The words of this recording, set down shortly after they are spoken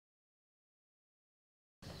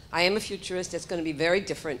I am a futurist. It's going to be very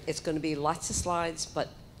different. It's going to be lots of slides, but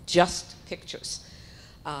just pictures.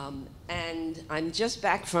 And I'm just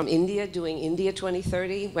back from India doing India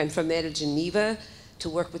 2030. Went from there to Geneva to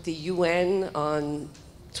work with the UN on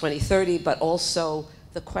 2030, but also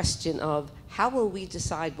the question of how will we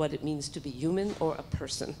decide what it means to be human or a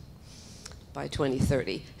person by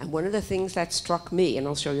 2030. And one of the things that struck me, and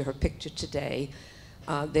I'll show you her picture today,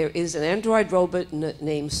 there is an android robot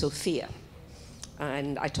named Sophia.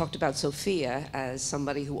 And I talked about Sophia as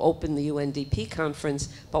somebody who opened the UNDP conference,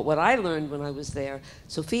 but what I learned when I was there,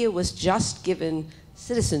 Sophia was just given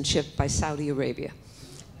citizenship by Saudi Arabia.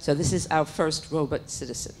 So this is our first robot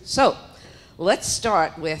citizen. So let's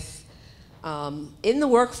start with, in the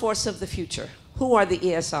workforce of the future, who are the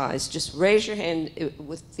ESIs? Just raise your hand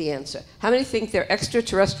with the answer. How many think they're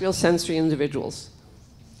extraterrestrial sensory individuals?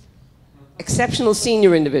 Exceptional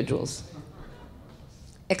senior individuals?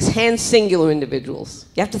 Hand singular individuals.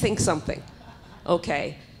 You have to think something.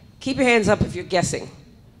 Okay. Keep your hands up if you're guessing.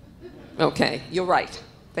 Okay, you're right.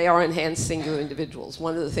 They are enhanced singular individuals.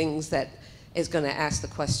 One of the things that is going to ask the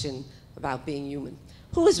question about being human.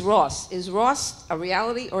 Who is ROS? Is ROS a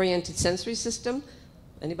reality-oriented sensory system?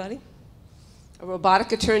 Anybody? A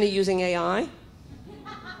robotic attorney using AI?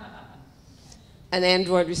 An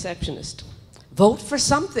android receptionist? Vote for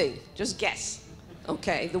something. Just guess.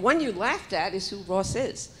 Okay, the one you laughed at is who Ross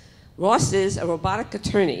is. Ross is a robotic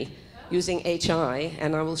attorney using HI,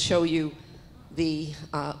 and I will show you the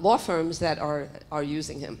law firms that are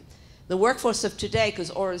using him. The workforce of today,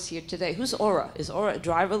 because Aura's here today. Who's Aura? Is Aura a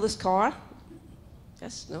driverless car?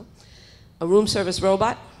 Yes? No? A room service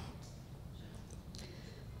robot?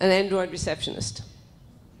 An android receptionist?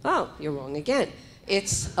 Oh, you're wrong again.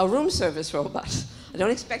 It's a room service robot. I don't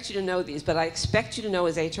expect you to know these, but I expect you to know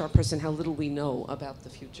as HR person how little we know about the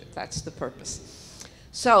future. That's the purpose.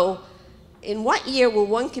 So, in what year will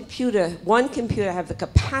one computer have the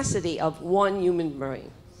capacity of one human brain?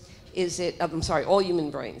 Is it, I'm sorry, all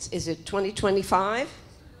human brains. Is it 2025?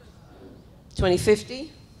 2050?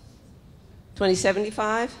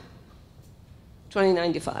 2075?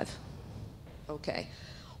 2095? Okay.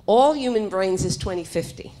 All human brains is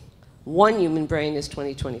 2050. One human brain is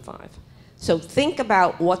 2025. So think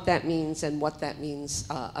about what that means and what that means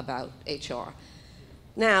about HR.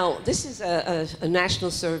 Now, this is a national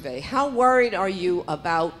survey. How worried are you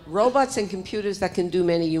about robots and computers that can do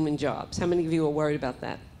many human jobs? How many of you are worried about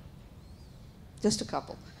that? Just a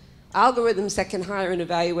couple. Algorithms that can hire and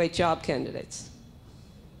evaluate job candidates?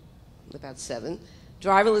 About 7.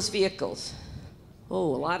 Driverless vehicles?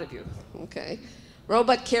 Oh, a lot of you. Okay.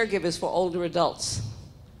 Robot caregivers for older adults?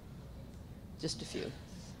 Just a few.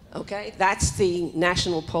 Okay, that's the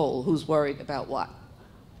national poll. Who's worried about what?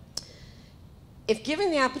 If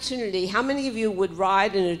given the opportunity, how many of you would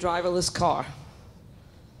ride in a driverless car?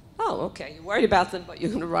 Oh, okay, you're worried about them, but you're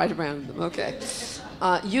going to ride around them. Okay.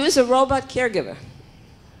 Use a robot caregiver?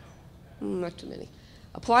 Not too many.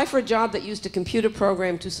 Apply for a job that used a computer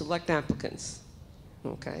program to select applicants?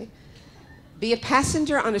 Okay. Be a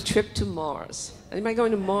passenger on a trip to Mars? Anybody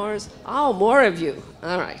going to Mars? Oh, more of you.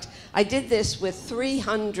 All right. I did this with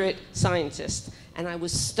 300 scientists, and I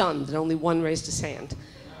was stunned that only one raised his hand.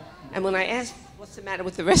 And when I asked, what's the matter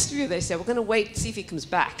with the rest of you, they said, we're going to wait and see if he comes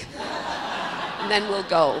back. And then we'll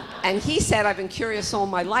go. And he said, I've been curious all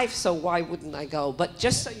my life, so why wouldn't I go? But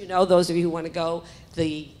just so you know, those of you who want to go,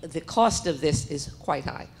 the cost of this is quite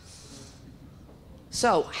high.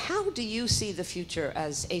 So how do you see the future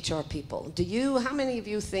as HR people? How many of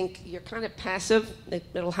you think you're kind of passive?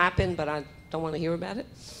 It'll happen, but I don't want to hear about it?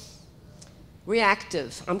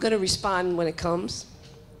 Reactive, I'm going to respond when it comes.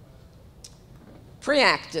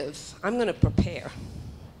 Proactive, I'm going to prepare.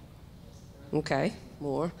 Okay,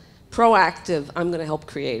 more. Proactive, I'm going to help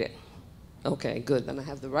create it. Okay, good, then I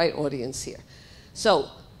have the right audience here. So,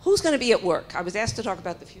 who's going to be at work? I was asked to talk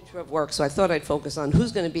about the future of work, so I thought I'd focus on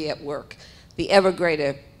who's going to be at work. The ever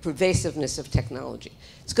greater pervasiveness of technology.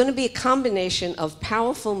 It's going to be a combination of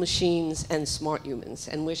powerful machines and smart humans.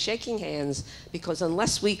 And we're shaking hands because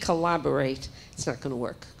unless we collaborate, it's not going to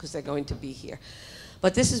work because they're going to be here.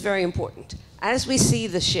 But this is very important. As we see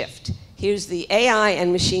the shift, here's the AI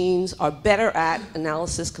and machines are better at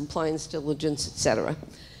analysis, compliance, diligence, etc.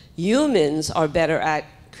 Humans are better at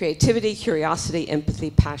creativity, curiosity, empathy,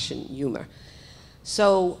 passion, humor.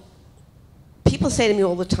 So people say to me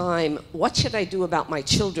all the time, what should I do about my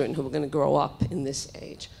children who are going to grow up in this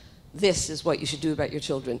age? This is what you should do about your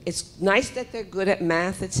children. It's nice that they're good at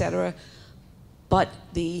math, etc., but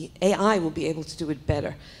the AI will be able to do it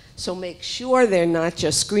better. So make sure they're not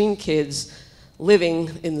just screen kids living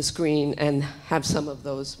in the screen and have some of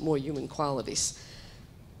those more human qualities.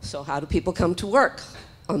 So how do people come to work?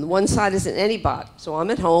 On the one side is an AnyBot. So I'm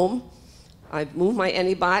at home. I move my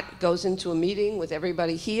AnyBot, goes into a meeting with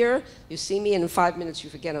everybody here. You see me, and in 5 minutes you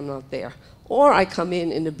forget I'm not there. Or I come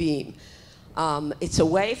in a beam. It's a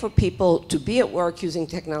way for people to be at work using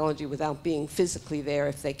technology without being physically there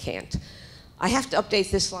if they can't. I have to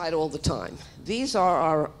update this slide all the time. These are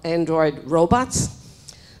our Android robots.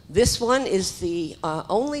 This one is the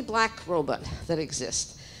only black robot that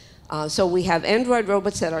exists. So we have Android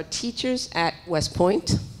robots that are teachers at West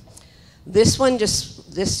Point. This one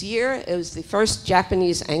just this year is the first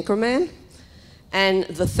Japanese anchorman. And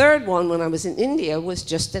the third one, when I was in India, was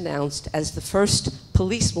just announced as the first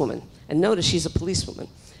policewoman. And notice she's a policewoman.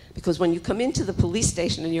 Because when you come into the police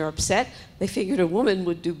station and you're upset, they figured a woman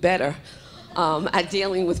would do better at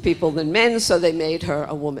dealing with people than men, so they made her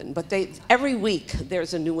a woman. But every week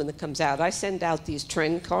there's a new one that comes out. I send out these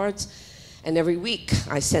trend cards, and every week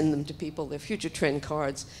I send them to people. They're future trend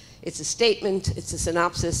cards. It's a statement, it's a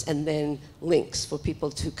synopsis, and then links for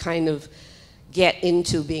people to kind of get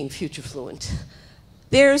into being future fluent.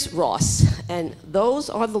 There's Ross, and those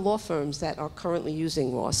are the law firms that are currently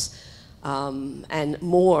using Ross, and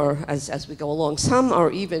more as we go along. Some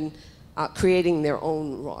are even creating their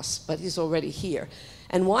own Ross, but he's already here.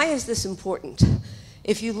 And why is this important?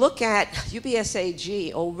 If you look at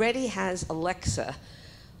UBSAG, already has Alexa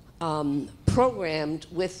programmed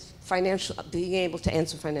with being able to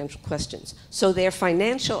answer financial questions. So their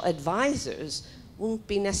financial advisors won't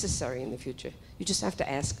be necessary in the future. You just have to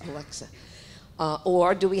ask Alexa.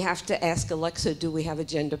 Or do we have to ask Alexa, do we have a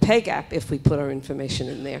gender pay gap if we put our information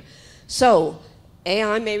in there? So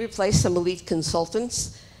AI may replace some elite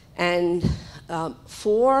consultants, and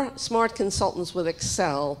 4 smart consultants with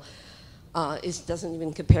Excel doesn't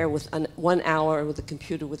even compare with 1 hour with a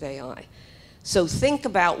computer with AI. So think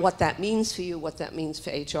about what that means for you, what that means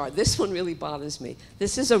for HR. This one really bothers me.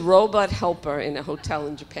 This is a robot helper in a hotel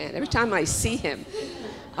in Japan. Every time I see him,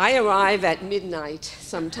 I arrive at midnight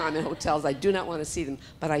sometime in hotels. I do not want to see them.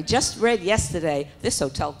 But I just read yesterday, this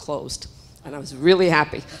hotel closed. And I was really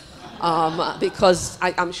happy. Because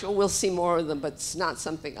I'm sure we'll see more of them, but it's not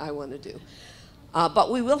something I want to do.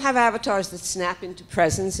 But we will have avatars that snap into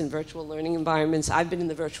presence in virtual learning environments. I've been in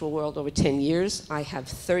the virtual world over 10 years. I have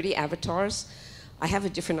 30 avatars. I have a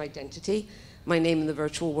different identity. My name in the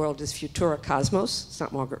virtual world is Futura Cosmos. It's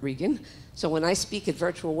not Margaret Regan. So when I speak at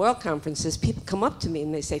virtual world conferences, people come up to me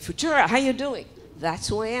and they say, Futura, how you doing? That's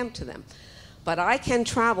who I am to them. But I can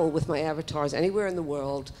travel with my avatars anywhere in the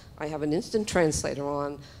world. I have an instant translator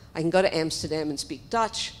on. I can go to Amsterdam and speak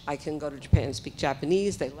Dutch. I can go to Japan and speak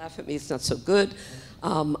Japanese. They laugh at me, it's not so good.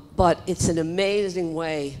 But it's an amazing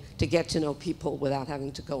way to get to know people without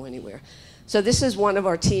having to go anywhere. So this is one of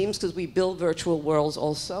our teams, because we build virtual worlds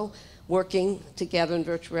also, working together in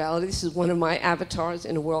virtual reality. This is one of my avatars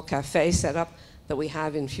in a World Cafe setup that we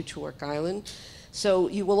have in FutureWork Island. So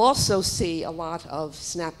you will also see a lot of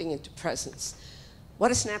snapping into presence. What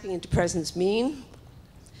does snapping into presence mean?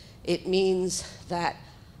 It means that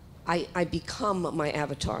I become my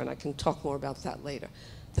avatar, and I can talk more about that later.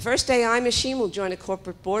 The first AI machine will join a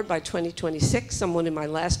corporate board by 2026. Someone in my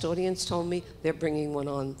last audience told me they're bringing one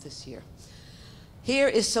on this year. Here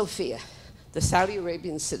is Sophia, the Saudi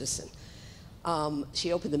Arabian citizen.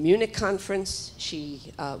 She opened the Munich conference.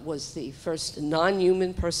 She was the first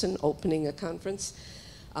non-human person opening a conference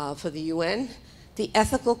for the UN. The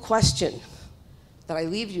ethical question that I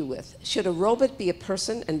leave you with, should a robot be a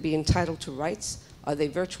person and be entitled to rights? Are they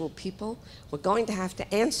virtual people? We're going to have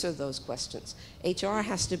to answer those questions. HR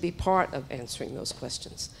has to be part of answering those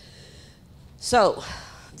questions. So,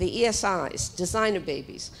 the ESIs, designer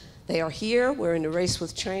babies, they are here. We're in a race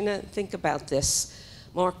with China. Think about this.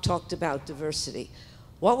 Mark talked about diversity.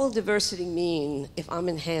 What will diversity mean if I'm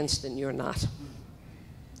enhanced and you're not?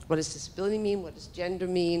 What does disability mean? What does gender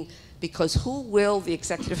mean? Because who will the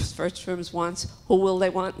executive search firms want? Who will they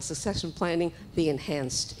want in succession planning? The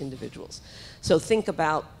enhanced individuals. So think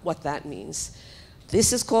about what that means.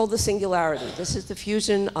 This is called the singularity. This is the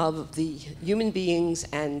fusion of the human beings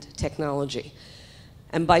and technology.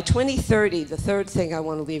 And by 2030, the third thing I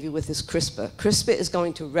want to leave you with is CRISPR. CRISPR is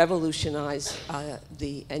going to revolutionize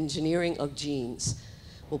the engineering of genes.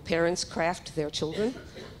 Will parents craft their children?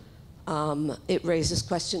 It raises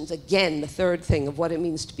questions, again, the third thing of what it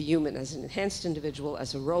means to be human as an enhanced individual,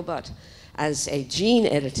 as a robot, as a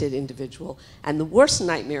gene-edited individual. And the worst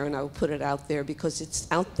nightmare, and I will put it out there because it's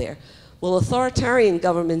out there, will authoritarian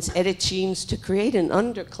governments edit genes to create an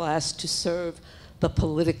underclass to serve the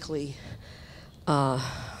politically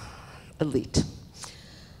elite?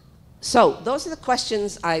 So those are the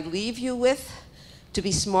questions I leave you with. To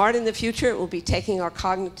be smart in the future, it will be taking our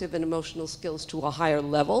cognitive and emotional skills to a higher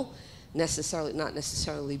level, not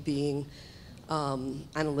necessarily being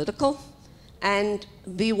analytical. And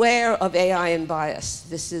beware of AI and bias.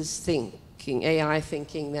 This is AI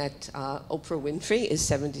thinking that Oprah Winfrey is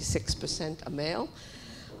 76% a male.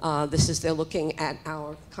 They're looking at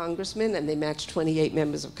our congressmen, and they match 28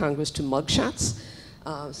 members of Congress to mugshots,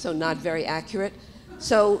 so not very accurate.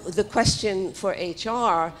 So the question for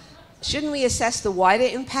HR, shouldn't we assess the wider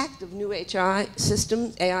impact of new AI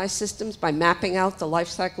systems by mapping out the life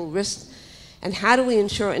cycle risks? And how do we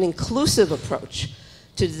ensure an inclusive approach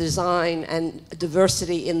to design and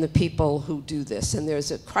diversity in the people who do this? And there's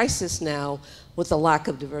a crisis now with the lack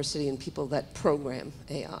of diversity in people that program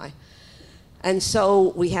AI. And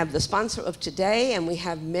so we have the sponsor of today, and we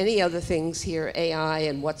have many other things here, AI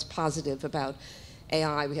and what's positive about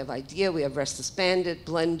AI. We have IDEA, we have Restless Bandit,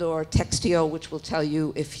 Blendor, Textio, which will tell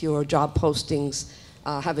you if your job postings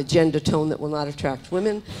have a gender tone that will not attract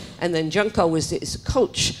women. And then Junko is a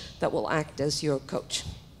coach that will act as your coach.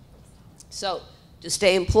 So to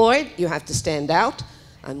stay employed, you have to stand out.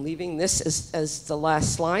 I'm leaving this as the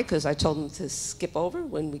last slide because I told them to skip over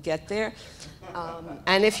when we get there.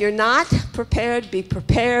 And if you're not prepared, be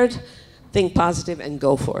prepared, think positive, and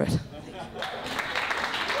go for it.